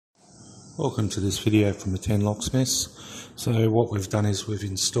Welcome to this video from the 10 Locksmiths. So what we've done is we've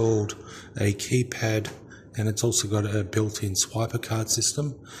installed a keypad, and it's also got a built-in swiper card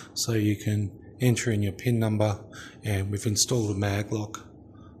system, so you can enter in your PIN number, and we've installed a mag lock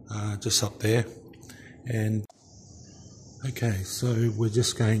just up there. And okay, so we're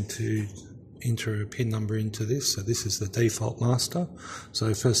just going to enter a PIN number into this. So this is the default master.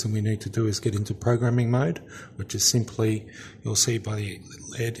 So first thing we need to do is get into programming mode, which is simply, you'll see by the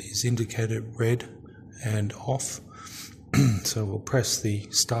LED is indicated red and off. So we'll press the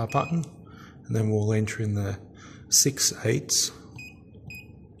start button, and then we'll enter in the 6/8,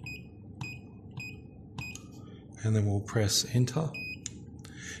 and then we'll press enter.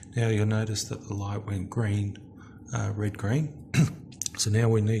 Now you'll notice that the light went green, red green. So now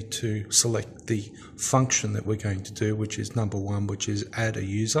we need to select the function that we're going to do, which is number 1, which is add a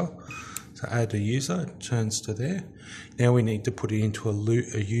user. So add a user, it turns to there. Now we need to put it into a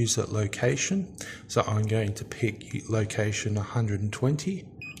user location. So I'm going to pick location 120,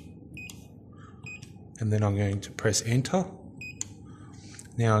 and then I'm going to press enter.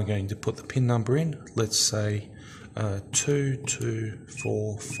 Now I'm going to put the PIN number in, let's say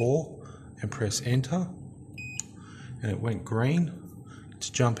 2244, and press enter. And it went green.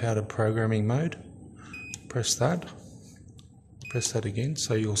 To jump out of programming mode, press that again,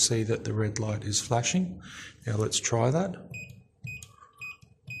 so you'll see that the red light is flashing. Now let's try that.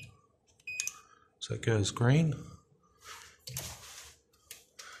 So it goes green,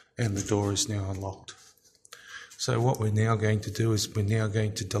 and the door is now unlocked. So what we're now going to do is we're now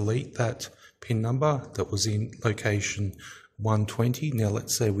going to delete that PIN number that was in location 120. Now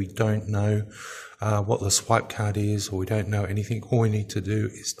let's say we don't know what the swipe card is, or we don't know anything. All we need to do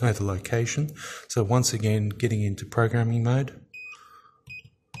is know the location. So once again, getting into programming mode.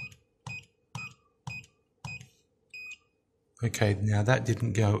 Okay, now that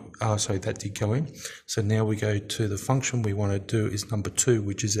didn't go, that did go in. So now we go to the function we want to do is number 2,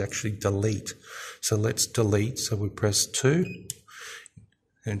 which is actually delete. So let's delete. So we press 2.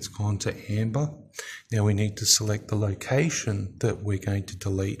 And it's gone to amber. Now we need to select the location that we're going to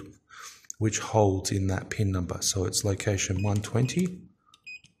delete, which holds in that PIN number. So it's location 120,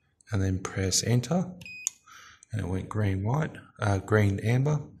 and then press enter, and it went green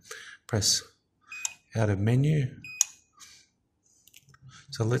amber. Press out of menu.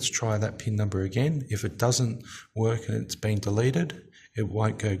 So let's try that PIN number again. If it doesn't work and it's been deleted, it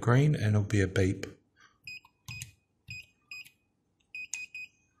won't go green and it'll be a beep.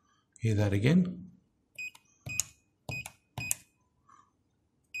 Hear that again,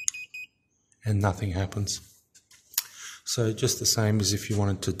 and nothing happens. So just the same as if you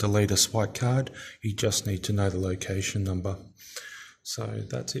wanted to delete a swipe card, you just need to know the location number. So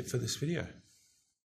that's it for this video.